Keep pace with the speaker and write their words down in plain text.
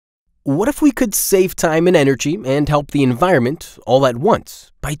What if we could save time and energy and help the environment all at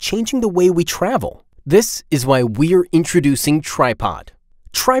once by changing the way we travel? This is why we're introducing Tripod.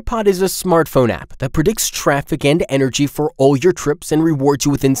 Tripod is a smartphone app that predicts traffic and energy for all your trips and rewards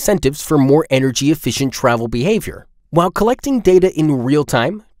you with incentives for more energy-efficient travel behavior. While collecting data in real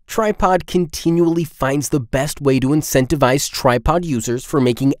time, Tripod continually finds the best way to incentivize Tripod users for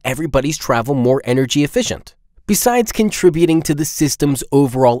making everybody's travel more energy efficient. Besides contributing to the system's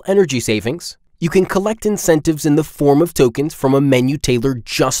overall energy savings, you can collect incentives in the form of tokens from a menu tailored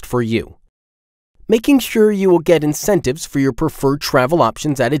just for you, making sure you will get incentives for your preferred travel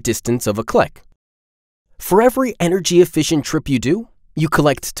options at a distance of a click. For every energy-efficient trip you do, you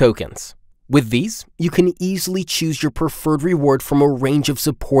collect tokens. With these, you can easily choose your preferred reward from a range of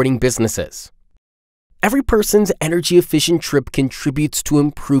supporting businesses. Every person's energy-efficient trip contributes to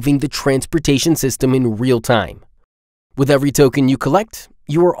improving the transportation system in real time. With every token you collect,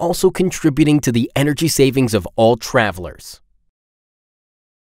 you are also contributing to the energy savings of all travelers.